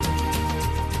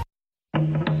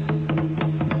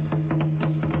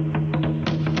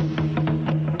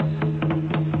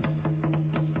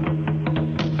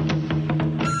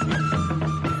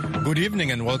Good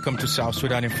evening and welcome to South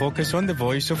Sudan in Focus on the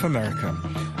Voice of America.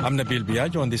 I'm Nabil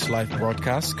Biagio on this live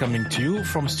broadcast coming to you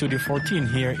from Studio 14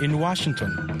 here in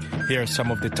Washington. Here are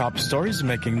some of the top stories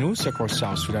making news across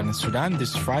South Sudan and Sudan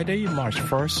this Friday, March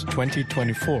 1st,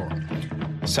 2024.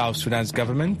 South Sudan's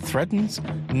government threatens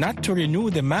not to renew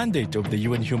the mandate of the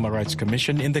UN Human Rights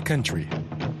Commission in the country.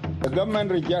 The government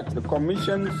rejects the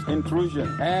Commission's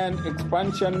intrusion and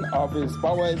expansion of its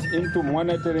powers into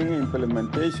monitoring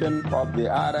implementation of the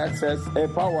RXS,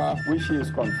 a power which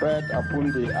is conferred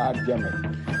upon the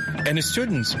RGMA. And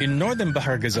students in northern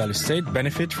Bahar Ghazal state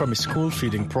benefit from school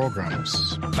feeding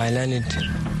programs. I learned it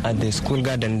at the school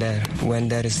garden there. When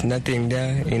there is nothing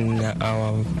there in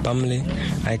our family,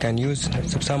 I can use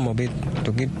some of it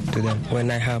to give to them.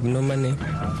 When I have no money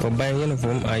for buying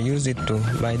uniform, I use it to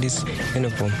buy this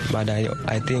uniform. But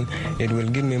I think it will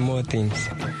give me more things.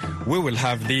 We will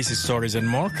have these stories and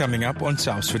more coming up on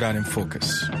South Sudan in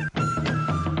Focus.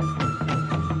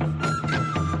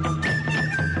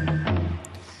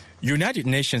 United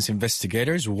Nations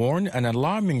investigators warn an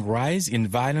alarming rise in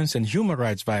violence and human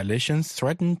rights violations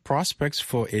threaten prospects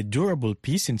for a durable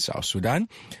peace in South Sudan,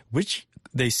 which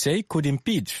they say could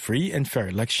impede free and fair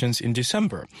elections in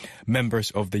December.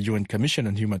 Members of the UN Commission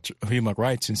on Human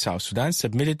Rights in South Sudan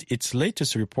submitted its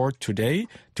latest report today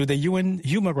to the UN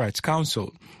Human Rights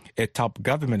Council. A top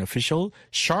government official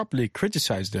sharply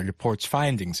criticized the report's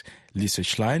findings. Lisa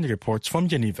Schlein reports from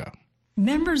Geneva.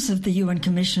 Members of the UN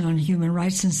Commission on Human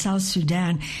Rights in South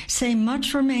Sudan say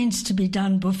much remains to be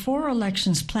done before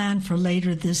elections planned for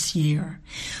later this year.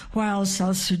 While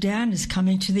South Sudan is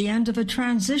coming to the end of a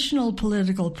transitional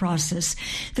political process,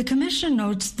 the Commission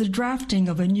notes the drafting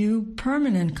of a new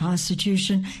permanent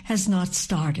constitution has not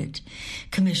started.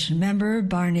 Commission member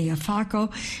Barney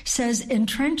Afako says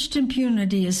entrenched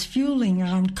impunity is fueling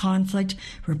armed conflict,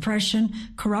 repression,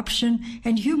 corruption,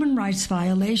 and human rights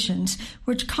violations,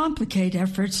 which complicate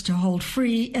efforts to hold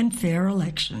free and fair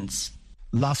elections.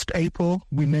 Last April,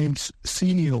 we named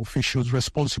senior officials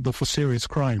responsible for serious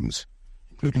crimes,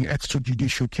 including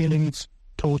extrajudicial killings,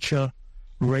 torture,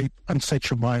 rape, and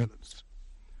sexual violence.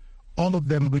 All of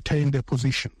them retained their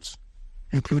positions,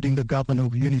 including the governor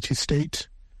of Unity State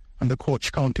and the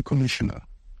Koch County Commissioner.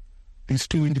 These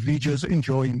two individuals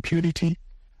enjoy impunity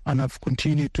and have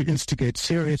continued to instigate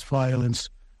serious violence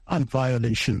and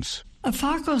violations.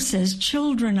 Afako says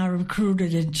children are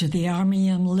recruited into the army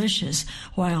and militias,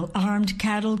 while armed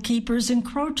cattle keepers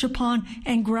encroach upon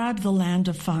and grab the land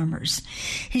of farmers.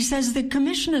 He says the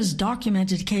Commission has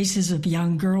documented cases of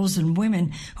young girls and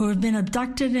women who have been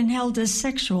abducted and held as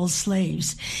sexual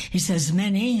slaves. He says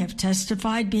many have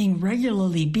testified being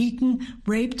regularly beaten,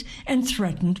 raped, and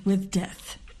threatened with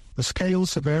death. The scale,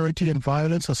 severity, and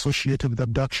violence associated with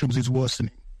abductions is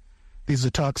worsening. These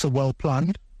attacks are well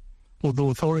planned.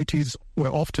 Although authorities were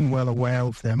often well aware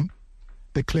of them,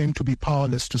 they claim to be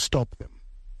powerless to stop them.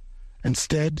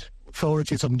 Instead,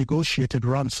 authorities have negotiated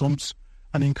ransoms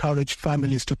and encouraged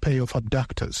families to pay off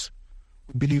abductors.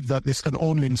 We believe that this can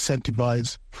only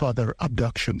incentivize further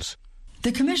abductions.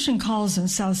 The Commission calls on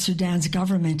South Sudan's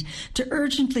government to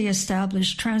urgently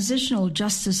establish transitional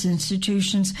justice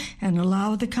institutions and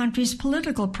allow the country's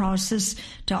political process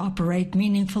to operate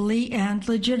meaningfully and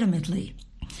legitimately.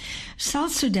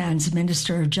 South Sudan's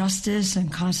Minister of Justice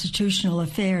and Constitutional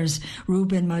Affairs,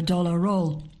 Ruben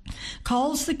Madola-Rol,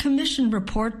 calls the Commission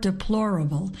report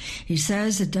deplorable. He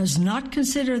says it does not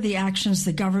consider the actions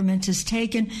the government has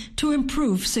taken to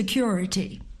improve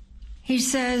security. He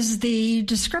says the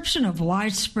description of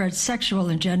widespread sexual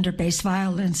and gender-based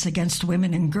violence against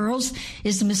women and girls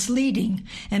is misleading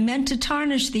and meant to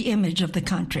tarnish the image of the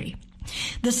country.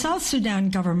 The South Sudan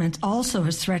government also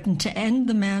has threatened to end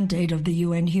the mandate of the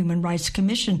UN Human Rights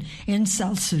Commission in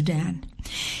South Sudan.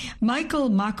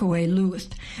 Michael Makwe-Luth,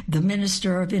 the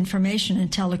Minister of Information and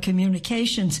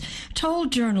Telecommunications,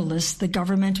 told journalists the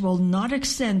government will not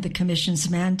extend the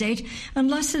Commission's mandate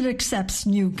unless it accepts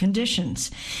new conditions.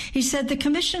 He said the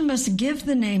Commission must give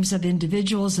the names of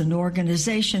individuals and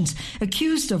organizations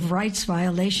accused of rights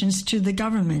violations to the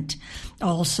government.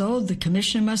 Also, the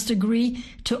Commission must agree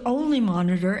to only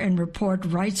monitor and report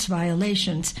rights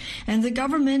violations, and the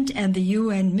government and the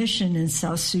UN mission in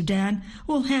South Sudan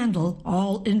will handle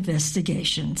all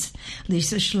investigations.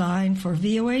 Lisa Schlein for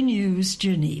VOA News,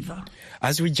 Geneva.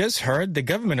 As we just heard, the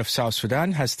government of South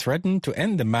Sudan has threatened to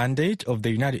end the mandate of the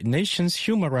United Nations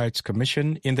Human Rights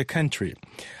Commission in the country.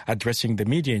 Addressing the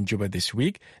media in Juba this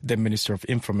week, the Minister of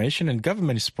Information and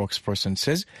Government spokesperson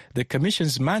says the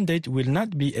Commission's mandate will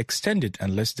not be extended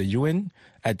unless the UN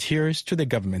adheres to the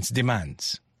government's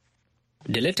demands.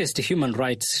 The latest human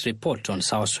rights report on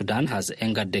South Sudan has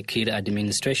angered the Kiir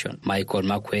administration. Michael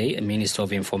Makwei, Minister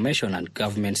of Information and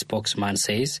Government spokesman,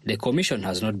 says the commission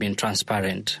has not been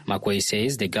transparent. Makwei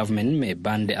says the government may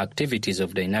ban the activities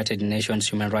of the United Nations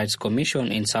Human Rights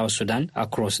Commission in South Sudan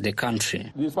across the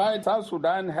country. Despite South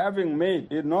Sudan having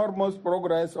made enormous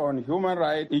progress on human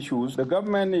rights issues, the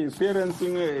government is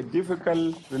experiencing a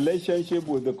difficult relationship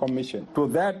with the commission. To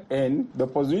that end, the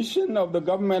position of the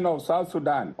government of South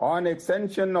Sudan on extension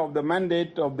of the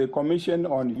mandate of the Commission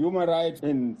on Human Rights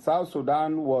in South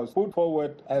Sudan was put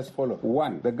forward as follows.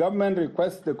 1. The government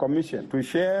requests the Commission to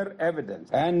share evidence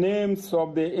and names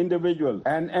of the individuals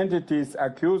and entities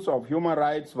accused of human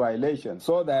rights violations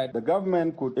so that the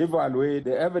government could evaluate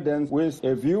the evidence with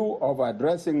a view of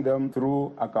addressing them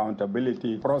through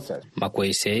accountability process.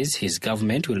 Makwei says his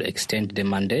government will extend the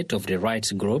mandate of the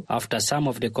rights group after some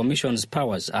of the Commission's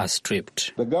powers are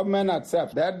stripped. The government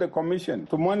accepts that the Commission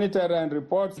to monitor and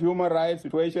report human rights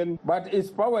situation, but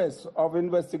its powers of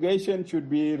investigation should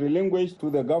be relinquished to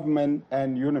the government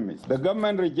and UNMISS. The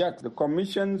government rejects the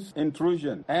Commission's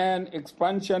intrusion and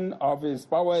expansion of its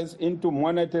powers into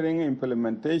monitoring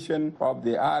implementation of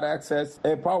the RXS,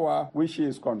 a power which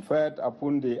is conferred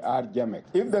upon the RGMX.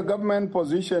 If the government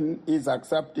position is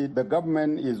accepted, the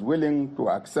government is willing to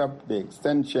accept the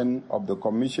extension of the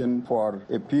Commission for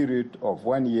a period of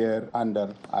 1 year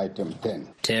under Item 10.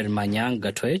 Ter Manyang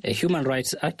Gatwe, a human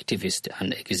rights activist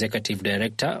and executive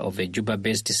director of a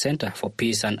Juba-based Center for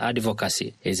Peace and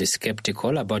Advocacy, is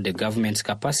skeptical about the government's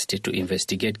capacity to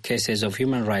investigate cases of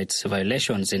human rights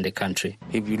violations in the country.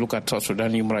 If you look at South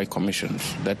Sudan Human Rights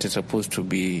Commissions, that is supposed to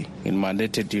be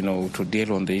mandated, to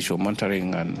deal on the issue of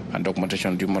monitoring and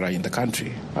documentation of human rights in the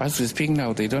country. As we speak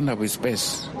now, they don't have a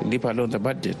space, leave alone the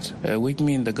budget, which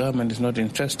means the government is not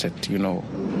interested,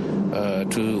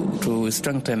 to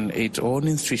strengthen its own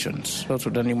institutions. South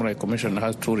Sudan Human Rights Commission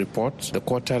has 2 reports, the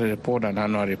quarterly report and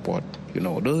annual report.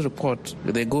 Those reports,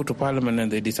 they go to Parliament and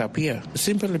they disappear,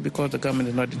 simply because the government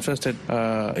is not interested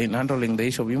in handling the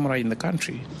issue of human rights in the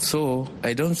country. So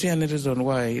I don't see any reason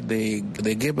why they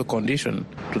gave a condition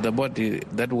to the body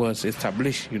that was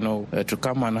established, to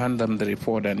come and hand them the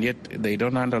report, and yet they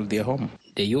don't handle their home.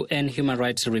 The UN Human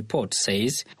Rights Report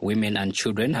says women and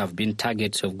children have been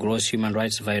targets of gross human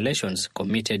rights violations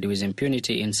committed with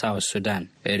impunity in South Sudan.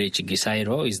 Erich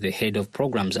Gisairo is the head of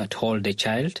programs at Hold the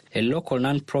Child, a local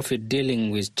non-profit dealing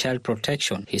with child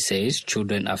protection. He says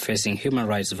children are facing human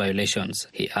rights violations.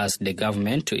 He asked the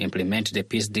government to implement the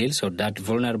peace deal so that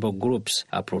vulnerable groups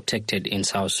are protected in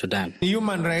South Sudan.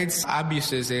 Human rights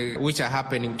abuses which are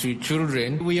happening to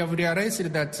children, we have realized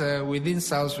that within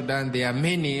South Sudan there are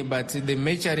many, but the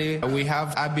majority we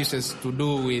have abuses to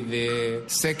do with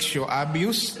sexual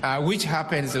abuse, which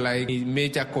happens like in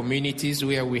major communities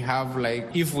where we have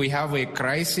if we have a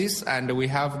crisis and we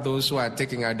have those who are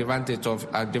taking advantage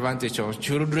of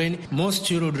children. Most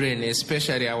children,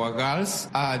 especially our girls,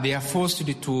 they are forced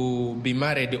to be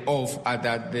married off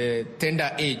at the tender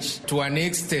age. To an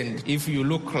extent, if you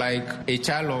look like a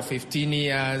child of 15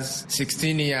 years,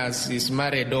 16 years is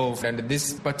married off, and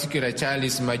this particular child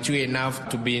is mature enough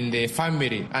to be in the family.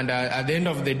 And at the end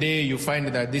of the day, you find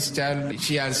that this child,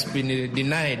 she has been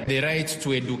denied the right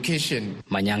to education.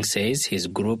 Manyang says his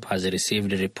group has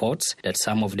received reports that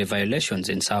some of the violations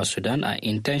in South Sudan are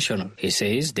intentional. He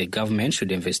says the government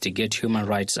should investigate human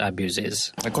rights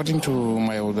abuses. According to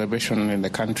my observation in the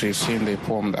country since they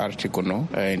formed Article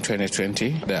in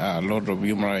 2020, there are a lot of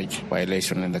human rights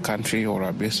violations in the country or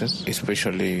abuses,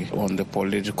 especially on the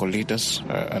political leaders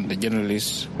and the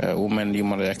journalists, women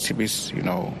human rights activists,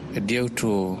 due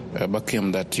to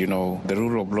vacuum that, the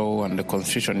rule of law and the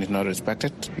constitution is not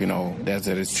respected, there's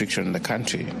a restriction in the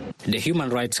country. The Human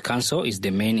Rights Council is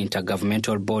the main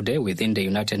intergovernmental body within the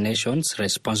United Nations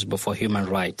responsible for human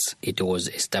rights. It was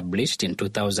established in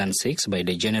 2006 by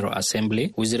the General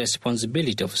Assembly with the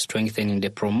responsibility of strengthening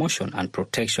the promotion and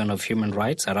protection of human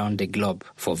rights around the globe.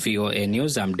 For VOA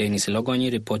News, I'm Dennis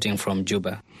Logonyi reporting from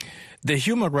Juba. The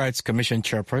Human Rights Commission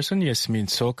chairperson, Yasmin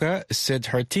Soka, said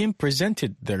her team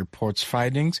presented the report's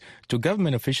findings to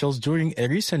government officials during a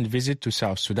recent visit to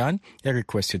South Sudan and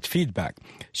requested feedback.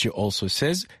 She also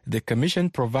says the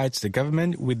commission provides the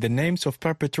government with the names of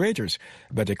perpetrators,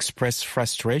 but expressed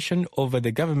frustration over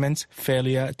the government's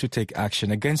failure to take action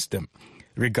against them.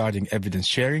 Regarding evidence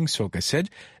sharing, Soka said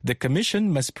the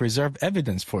Commission must preserve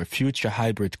evidence for a future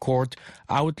hybrid court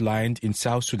outlined in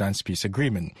South Sudan's peace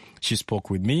agreement. She spoke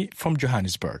with me from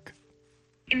Johannesburg.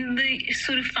 In the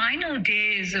sort of final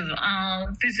days of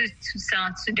our visit to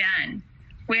South Sudan,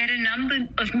 we had a number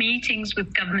of meetings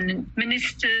with government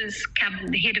ministers,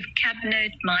 the head of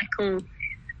cabinet, Martin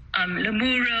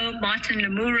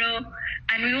Lemuro,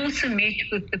 and we also met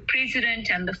with the president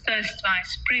and the first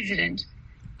vice president.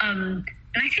 And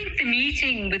I think the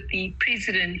meeting with the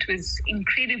president was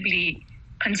incredibly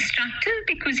constructive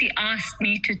because he asked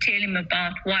me to tell him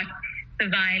about what the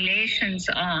violations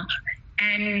are.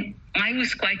 And I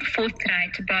was quite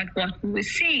forthright about what we were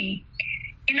seeing.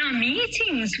 In our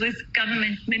meetings with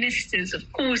government ministers,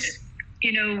 of course,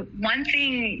 one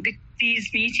thing that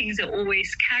these meetings are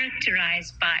always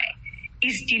characterized by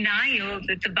is denial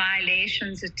that the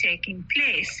violations are taking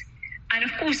place. And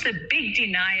of course, the big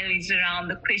denial is around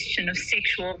the question of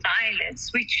sexual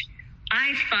violence, which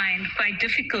I find quite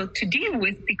difficult to deal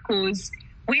with because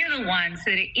we are the ones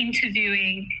that are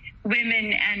interviewing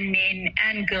women and men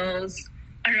and girls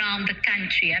around the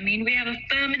country. I mean, we have a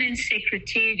permanent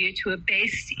secretariat who are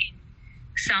based in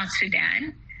South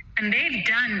Sudan, and they've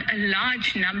done a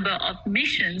large number of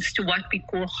missions to what we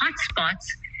call hotspots.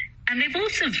 And they've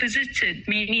also visited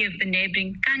many of the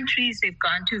neighboring countries. They've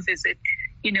gone to visit,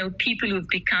 people who've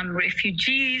become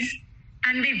refugees,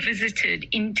 and they've visited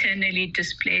internally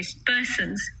displaced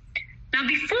persons. Now,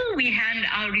 before we hand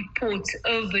our reports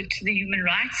over to the Human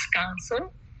Rights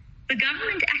Council, the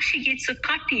government actually gets a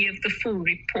copy of the full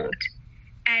report.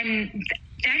 And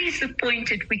that is the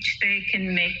point at which they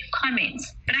can make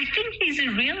comments. But I think there's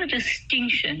a real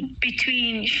distinction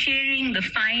between sharing the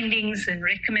findings and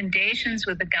recommendations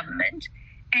with the government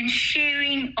and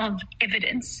sharing of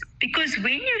evidence. Because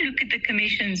when you look at the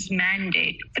Commission's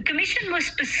mandate, the Commission was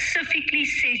specifically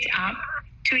set up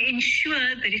to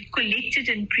ensure that it collected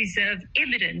and preserved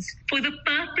evidence for the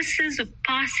purposes of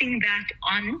passing that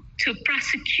on to a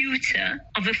prosecutor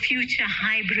of a future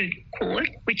hybrid court,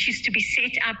 which is to be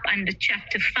set up under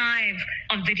Chapter 5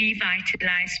 of the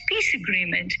Revitalized Peace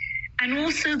Agreement, and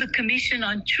also the Commission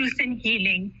on Truth and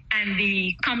Healing and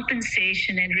the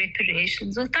Compensation and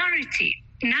Reparations Authority.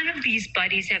 None of these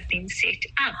bodies have been set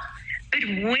up. But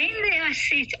when they are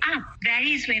set up, that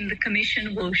is when the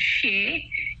Commission will share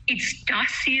its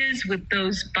dossiers with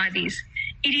those bodies.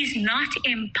 It is not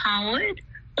empowered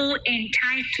or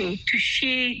entitled to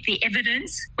share the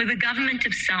evidence with the government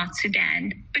of South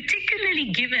Sudan,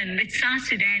 particularly given that South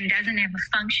Sudan doesn't have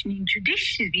a functioning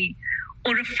judiciary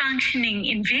or a functioning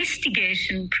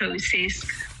investigation process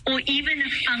or even a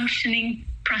functioning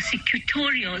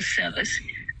prosecutorial service.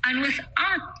 And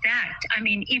without that,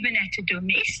 even at a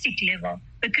domestic level,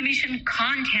 the Commission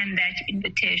can't hand that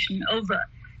invitation over,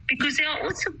 because there are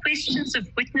also questions of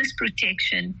witness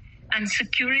protection and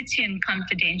security and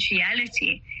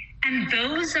confidentiality. And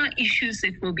those are issues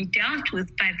that will be dealt with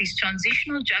by these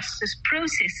transitional justice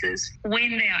processes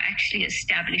when they are actually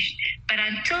established. But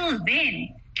until then,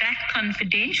 that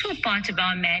confidential part of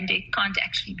our mandate can't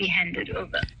actually be handed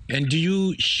over. And do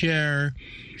you share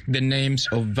the names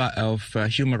of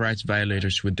human rights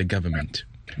violators with the government?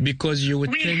 Because you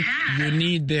would think you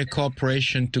need their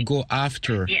cooperation to go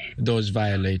after those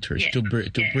violators, to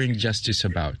bring justice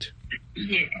about.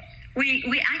 Yeah,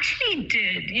 we actually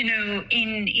did. In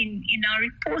our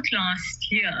report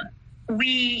last year,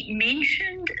 we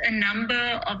mentioned a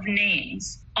number of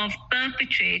names of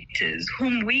perpetrators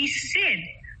whom we said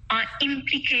are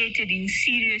implicated in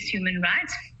serious human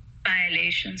rights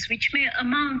violations, which may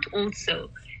amount also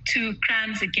to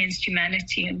crimes against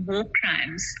humanity and war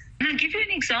crimes. And I'll give you an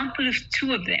example of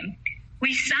two of them.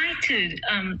 We cited,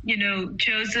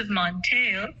 Joseph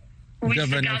Monteil, who is the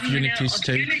governor of Unity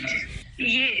State.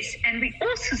 Yes, and we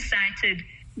also cited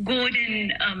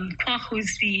Gordon Kwok,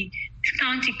 who's the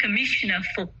county commissioner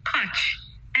for Koch.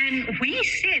 And we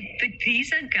said that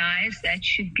these are guys that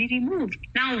should be removed.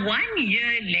 Now, 1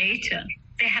 year later,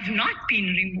 they have not been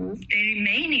removed. They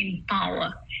remain in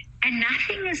power, and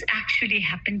nothing has actually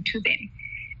happened to them.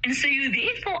 And so you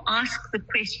therefore ask the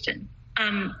question,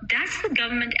 does the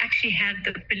government actually have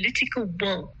the political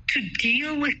will to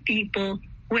deal with people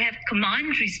who have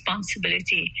command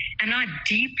responsibility and are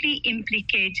deeply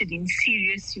implicated in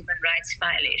serious human rights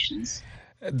violations?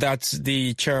 That's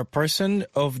the chairperson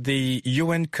of the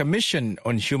UN Commission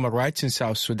on Human Rights in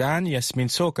South Sudan, Yasmin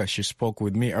Soka. She spoke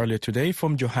with me earlier today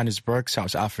from Johannesburg,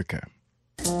 South Africa.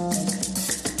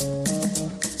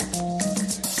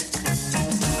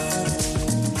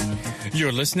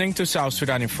 You're listening to South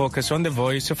Sudan in Focus on the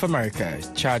Voice of America.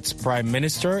 Chad's Prime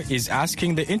Minister is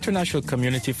asking the international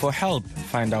community for help.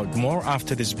 Find out more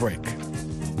after this break.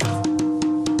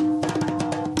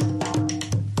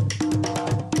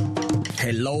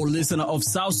 Hello, listener of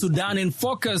South Sudan in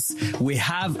Focus. We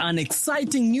have an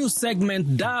exciting new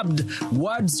segment dubbed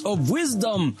Words of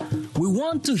Wisdom. We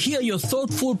want to hear your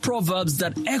thoughtful proverbs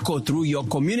that echo through your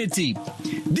community.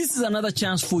 This is another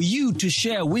chance for you to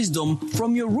share wisdom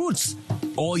from your roots.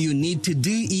 All you need to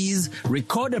do is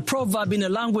record a proverb in a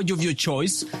language of your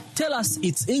choice, tell us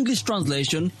its English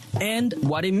translation and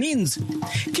what it means.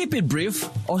 Keep it brief,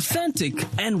 authentic,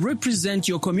 and represent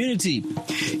your community.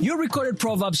 Your recorded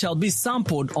proverb shall be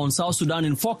sampled on South Sudan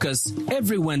in Focus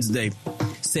every Wednesday.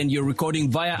 Send your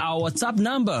recording via our WhatsApp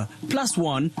number,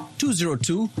 +1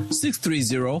 202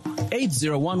 630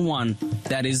 8011.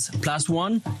 That is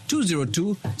 +1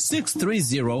 202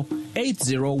 630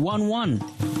 8011.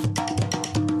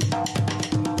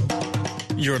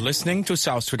 You're listening to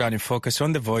South Sudan in Focus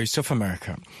on the Voice of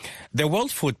America. The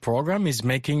World Food Program is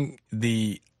marking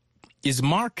the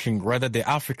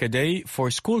Africa Day for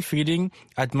school feeding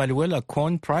at Maluela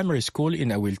Kon Primary School in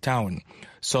Awil Town.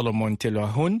 Solomon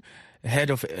Telahun, head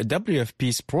of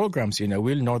WFP's programs in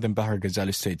Awil, Northern Bahar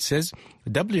Ghazal State, says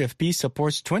WFP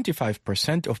supports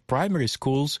 25% of primary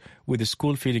schools with the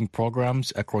school feeding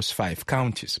programs across 5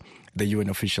 counties. The UN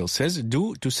official says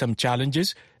due to some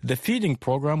challenges, the feeding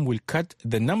program will cut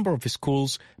the number of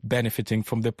schools benefiting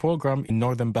from the program in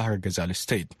Northern Bahar Ghazal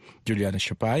State. Juliana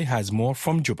Shapai has more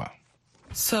from Juba.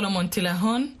 Solomon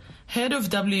Tilahon, head of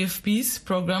WFP's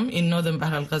program in Northern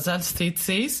Bahar Ghazal State,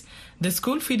 says the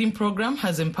school feeding program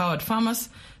has empowered farmers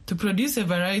to produce a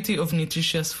variety of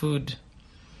nutritious food.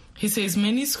 He says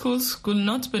many schools could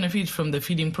not benefit from the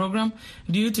feeding program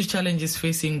due to challenges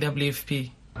facing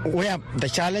WFP. Well, the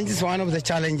challenges, one of the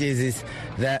challenges is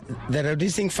the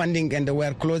reducing funding, and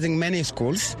we're closing many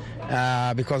schools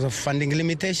because of funding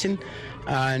limitation,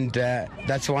 and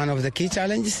that's one of the key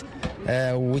challenges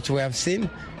which we have seen.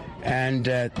 And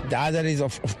the other is,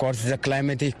 of course, the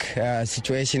climatic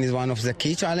situation is one of the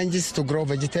key challenges to grow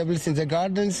vegetables in the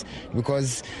gardens,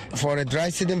 because for a dry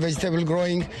season vegetable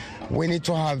growing, we need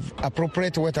to have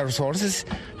appropriate water sources.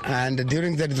 And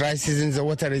during the dry season, the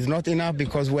water is not enough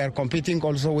because we are competing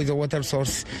also with the water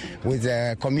source with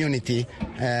the community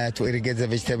to irrigate the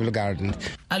vegetable garden.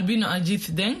 Albino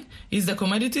Ajit Deng is the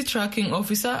commodity tracking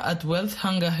officer at Wealth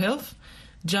Hunger Health,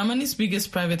 Germany's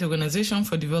biggest private organization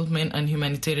for development and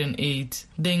humanitarian aid.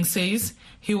 Deng says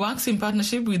he works in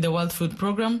partnership with the World Food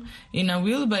Program in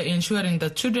Awil by ensuring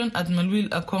that children at Malwil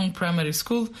Akong Primary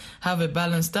School have a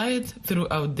balanced diet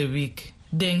throughout the week.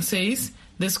 Deng says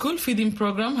the school feeding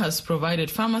program has provided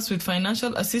farmers with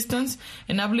financial assistance,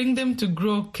 enabling them to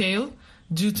grow kale,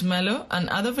 jute mallow, and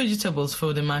other vegetables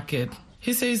for the market.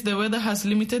 He says the weather has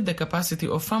limited the capacity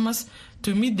of farmers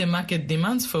to meet the market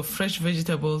demands for fresh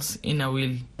vegetables in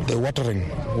Awil. The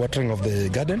watering of the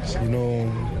gardens,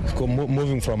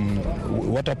 moving from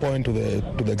water point to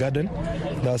the garden,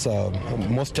 that's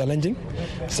most challenging.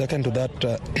 Second to that,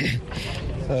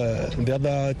 the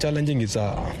other challenging is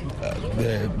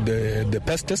the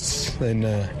pests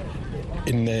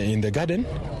in the garden.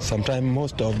 Sometimes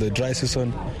most of the dry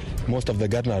season, most of the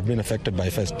garden are being affected by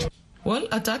pests. Well,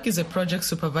 Attack is a project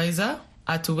supervisor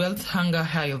at Wealth Hunger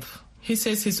Health. He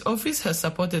says his office has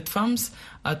supported farms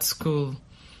at school.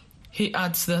 He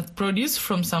adds that produce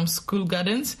from some school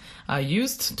gardens are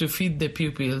used to feed the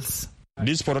pupils.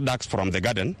 These products from the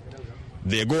garden,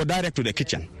 they go direct to the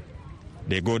kitchen.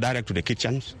 They go direct to the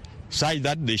kitchens, such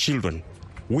that the children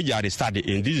which are studying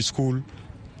in this school,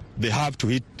 they have to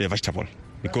eat the vegetable.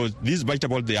 Because these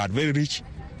vegetables, they are very rich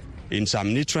in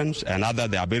some nutrients, and other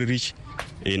they are very rich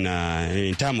in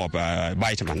terms of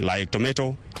vitamin. Like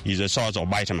tomato is a source of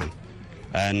vitamin.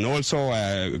 And also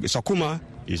sakuma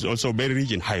is also very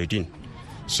rich in iodine.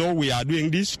 So we are doing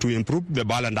this to improve the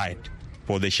balanced diet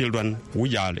for the children who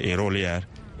are enrolled here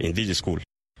in this school.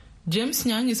 James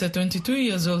Nyang is a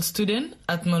 22-year-old student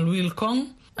at Malwil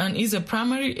Kong and is a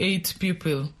primary 8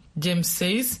 pupil. James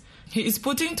says he is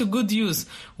putting to good use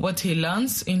what he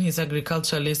learns in his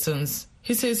agriculture lessons.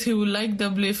 He says he would like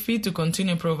WFP to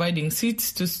continue providing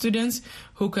seeds to students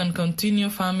who can continue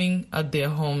farming at their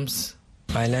homes.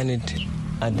 I learned it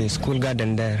at the school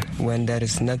garden there. When there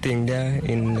is nothing there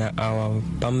in our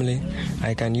family,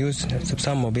 I can use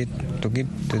some of it to give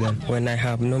to them. When I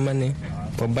have no money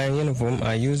for buying uniform,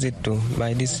 I use it to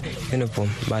buy this uniform.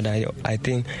 But I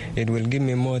think it will give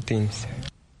me more things.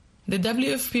 The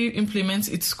WFP implements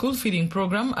its school feeding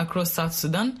program across South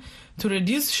Sudan to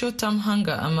reduce short-term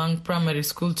hunger among primary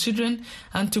school children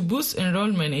and to boost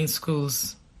enrollment in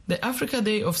schools. The Africa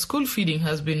Day of School Feeding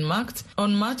has been marked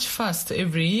on March 1st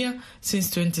every year since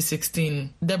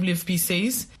 2016. WFP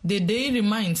says the day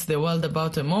reminds the world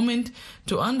about a moment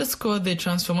to underscore the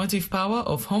transformative power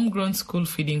of homegrown school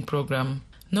feeding program.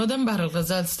 Northern Bahr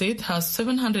el-Ghazal state has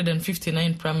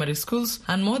 759 primary schools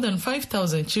and more than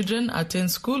 5,000 children attend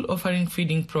school offering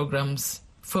feeding programs.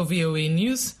 For VOA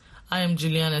News, I am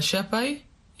Juliana Shapai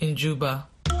in Juba.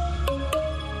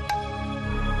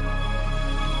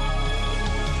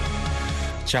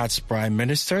 Chad's Prime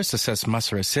Minister SSS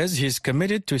Masra says he is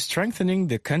committed to strengthening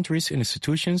the country's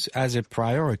institutions as a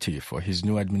priority for his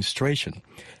new administration.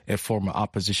 A former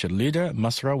opposition leader,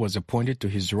 Masra was appointed to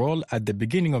his role at the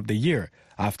beginning of the year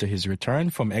after his return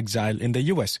from exile in the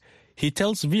U.S. He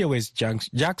tells VOA's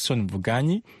Jackson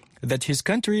Vugani that his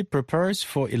country prepares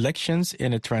for elections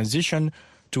in a transition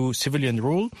to civilian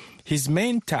rule. His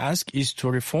main task is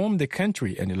to reform the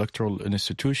country and electoral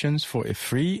institutions for a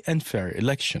free and fair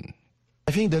election.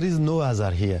 I think there is no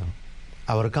hazard here.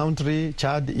 Our country,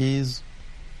 Chad, is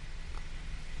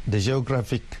the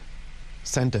geographic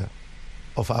center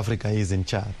of Africa is in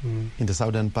Chad, in the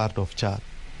southern part of Chad.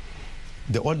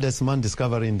 The oldest man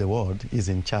discovery in the world is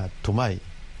in Chad, Tumai.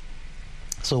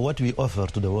 So what we offer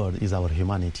to the world is our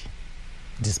humanity,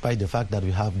 despite the fact that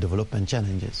we have development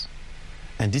challenges.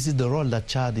 And this is the role that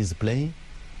Chad is playing.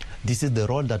 This is the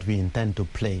role that we intend to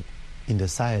play in the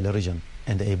Sahel region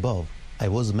and above. I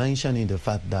was mentioning the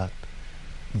fact that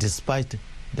despite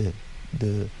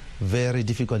the very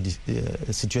difficult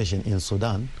situation in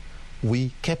Sudan,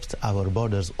 we kept our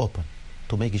borders open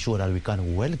to make sure that we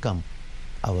can welcome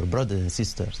our brothers and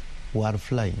sisters who are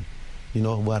flying,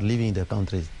 who are leaving their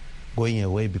countries, going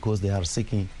away because they are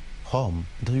seeking home.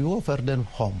 We offer them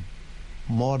home.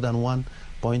 More than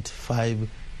 1.5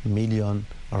 million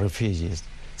refugees.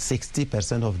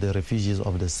 60% of the refugees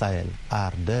of the Sahel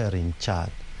are there in Chad,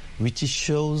 which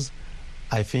shows,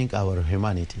 I think, our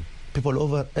humanity. People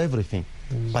over everything.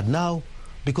 But now,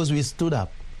 because we stood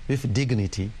up with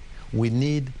dignity, we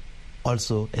need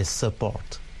also a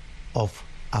support of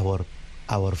our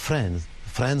friends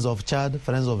of Chad,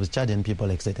 friends of the Chadian people,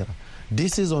 etc.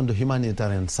 This is on the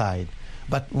humanitarian side.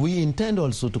 But we intend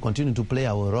also to continue to play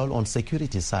our role on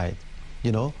security side,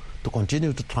 to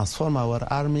continue to transform our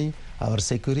army, our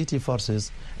security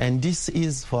forces. And this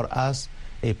is, for us,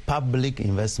 a public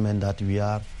investment that we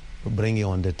are bringing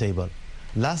on the table.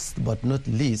 Last but not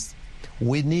least,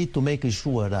 we need to make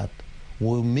sure that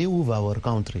we move our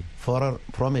country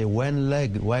from a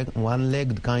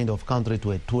one-legged kind of country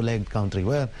to a two-legged country,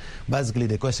 where basically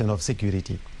the question of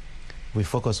security, we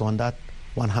focus on that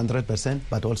 100%,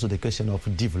 but also the question of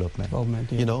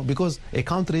development. Because a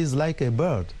country is like a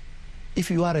bird. If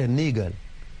you are an eagle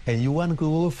and you want to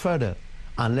go further,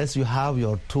 unless you have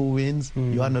your two wings,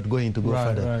 you are not going to go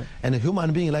further. Right. And a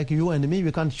human being like you and me,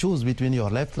 we can't choose between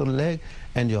your left leg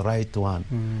and your right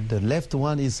one. The left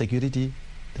one is security.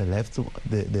 The left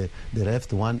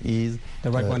one is...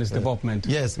 The right one is development.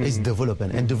 Yes, it's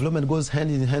development. And development goes hand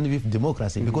in hand with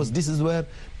democracy, because this is where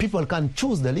people can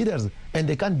choose the leaders and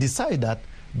they can decide that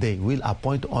they will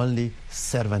appoint only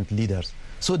servant leaders.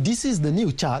 So this is the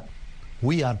new Chad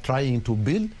we are trying to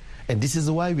build, and this is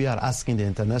why we are asking the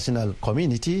international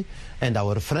community and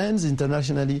our friends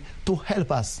internationally to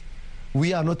help us.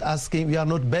 We are not asking, we are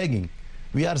not begging.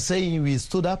 We are saying we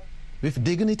stood up with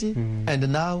dignity,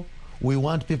 and now we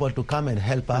want people to come and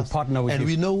help us. Partner with and you.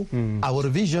 We know our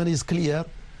vision is clear.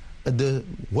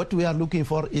 What we are looking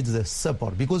for is the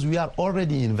support, because we are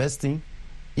already investing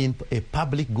in a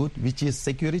public good, which is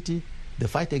security, the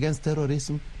fight against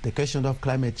terrorism, the question of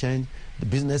climate change, the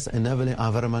business enabling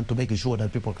environment, to make sure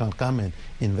that people can come and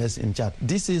invest in Chad.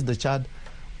 This is the Chad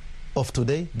of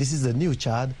today. This is the new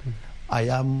Chad. I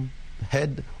am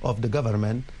head of the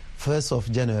government 1st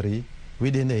of January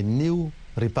within a new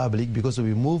republic, because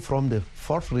we moved from the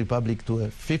 4th republic to a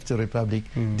 5th republic.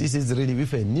 This is really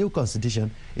with a new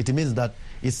constitution. It means that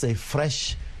it's a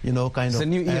fresh, it's a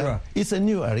new era. It's a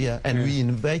new area, and we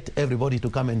invite everybody to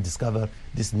come and discover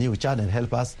this new Chad and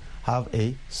help us have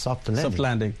a soft landing. Soft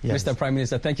landing. Yes. Mr. Prime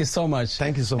Minister, thank you so much.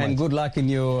 Thank you so much. And good luck in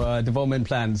your development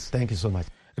plans. Thank you so much.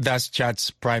 That's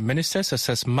Chad's Prime Minister,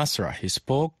 SSS Masra. He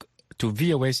spoke to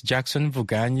VOA's Jackson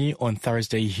Vugani on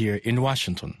Thursday here in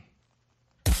Washington.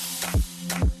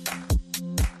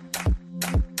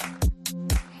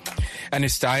 And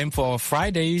it's time for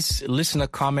Friday's listener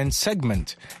comment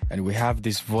segment. And we have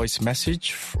this voice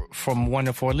message from one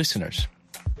of our listeners.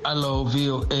 Hello,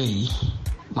 VOA.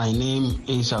 My name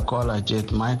is Akola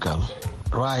Jet Michael,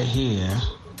 right here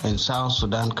in South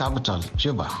Sudan capital,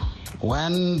 Juba.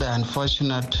 When the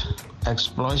unfortunate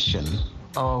explosion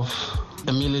of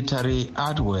a military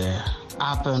hardware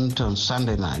happened on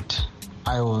Sunday night,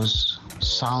 I was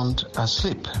sound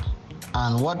asleep.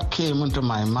 And what came into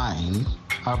my mind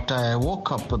after I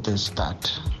woke up with this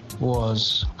thought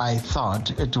was, I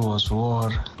thought it was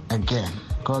war again.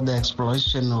 because the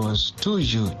explosion was too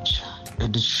huge.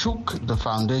 It shook the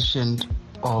foundation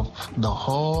of the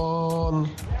whole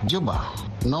Juba.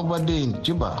 Nobody in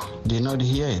Juba did not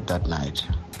hear it that night.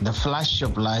 The flash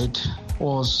of light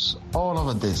was all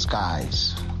over the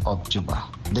skies of Juba.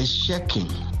 The shaking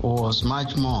was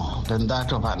much more than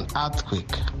that of an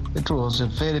earthquake. It was a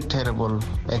very terrible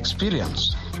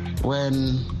experience.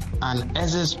 When an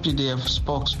SSPDF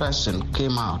spokesperson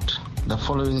came out the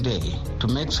following day to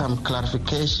make some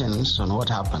clarifications on what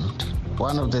happened,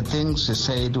 one of the things he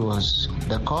said was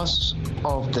the cause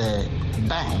of the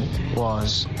bang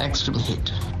was extreme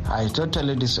heat. I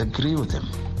totally disagree with him.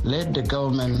 Let the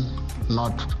government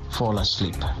not fall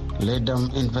asleep. Let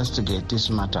them investigate this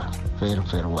matter very,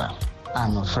 very well.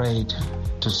 I'm afraid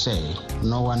to say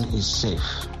no one is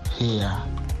safe here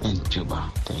in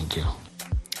Juba. Thank you.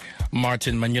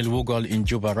 Martin Manuel Wugol in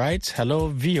Juba writes, "Hello,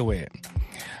 VOA.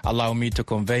 Allow me to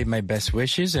convey my best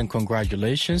wishes and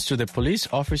congratulations to the police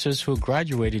officers who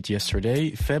graduated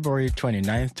yesterday, February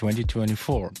 29,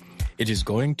 2024. It is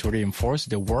going to reinforce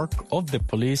the work of the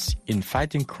police in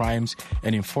fighting crimes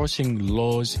and enforcing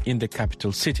laws in the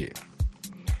capital city."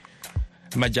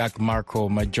 Majak Marco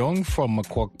Majong from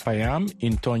Makwak Payam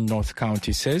in Tony North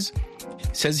County says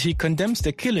he condemns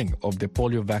the killing of the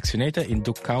polio vaccinator in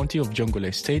Duke County of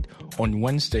Jonglei State on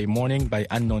Wednesday morning by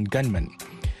unknown gunmen.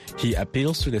 He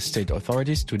appeals to the state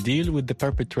authorities to deal with the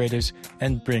perpetrators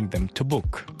and bring them to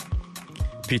book.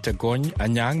 Peter Gony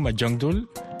Anyang Majongdul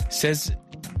says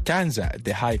Tanza,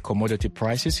 the high commodity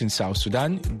prices in South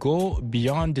Sudan go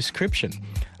beyond description,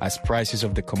 as prices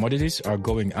of the commodities are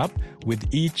going up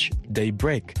with each day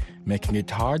break, making it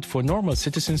hard for normal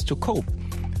citizens to cope.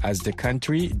 As the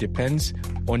country depends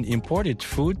on imported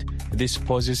food, this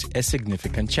poses a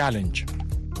significant challenge.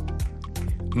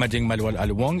 Mading Malwal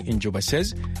Alwong in Juba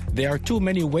says there are too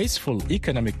many wasteful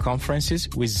economic conferences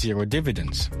with zero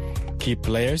dividends. Key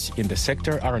players in the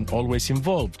sector aren't always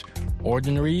involved.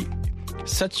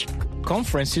 Such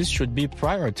conferences should be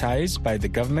prioritized by the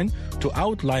government to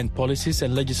outline policies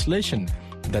and legislation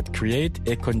that create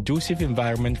a conducive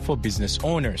environment for business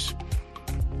owners.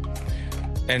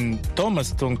 And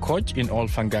Thomas Tungkoch in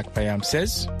Olfangak Payam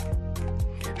says,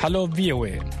 "Hello,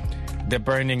 VOA. The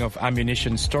burning of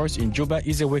ammunition stores in Juba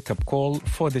is a wake-up call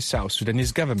for the South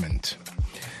Sudanese government.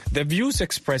 The views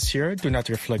expressed here do not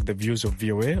reflect the views of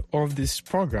VOA or of this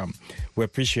program. We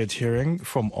appreciate hearing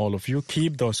from all of you.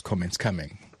 Keep those comments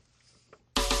coming."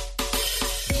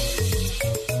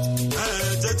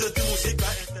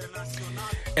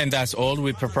 And that's all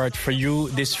we prepared for you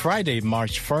this Friday,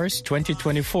 March 1st,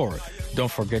 2024.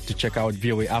 Don't forget to check out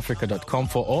voaafrica.com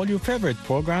for all your favorite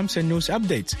programs and news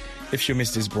updates. If you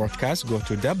missed this broadcast, go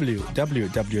to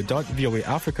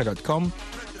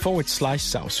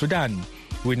www.voaafrica.com/South Sudan.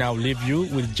 We now leave you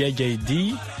with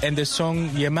JJD and the song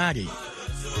Yemari.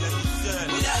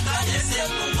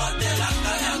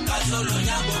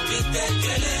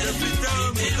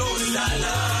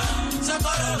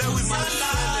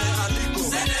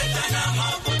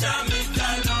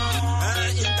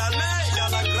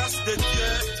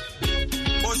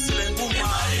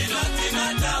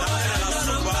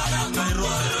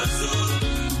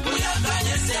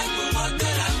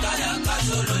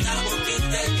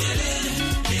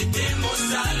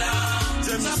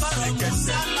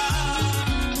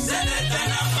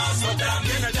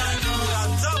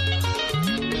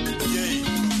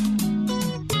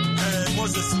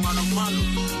 Moses Manamalo,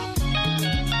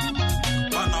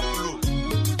 Panaplu,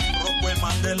 Rockwell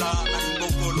Mandela, and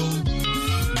Bokolo,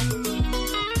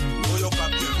 Oyo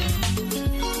Kapio.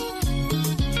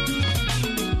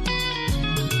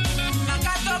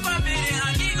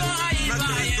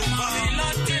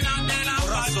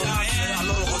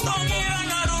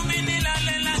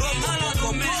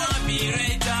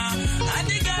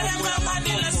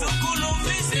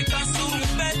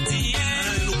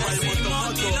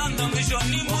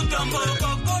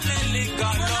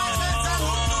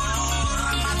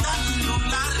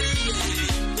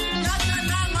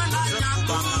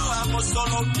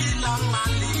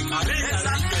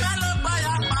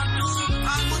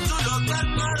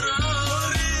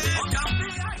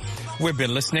 We've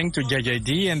been listening to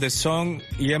JJD and the song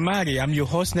Yemari. I'm your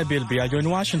host, Nabil Biagio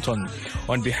in Washington.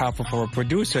 On behalf of our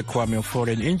producer, Kwame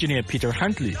Ofori, and engineer Peter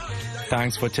Huntley,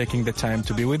 thanks for taking the time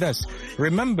to be with us.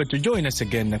 Remember to join us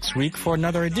again next week for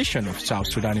another edition of South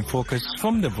Sudan in Focus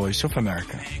from the Voice of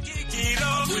America.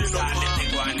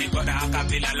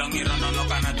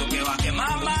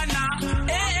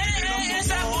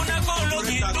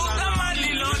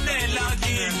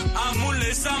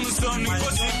 Samson,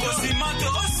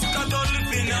 Cosimato, Oscar,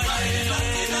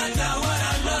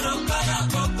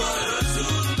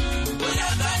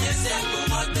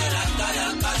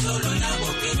 Global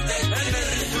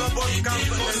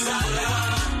Camp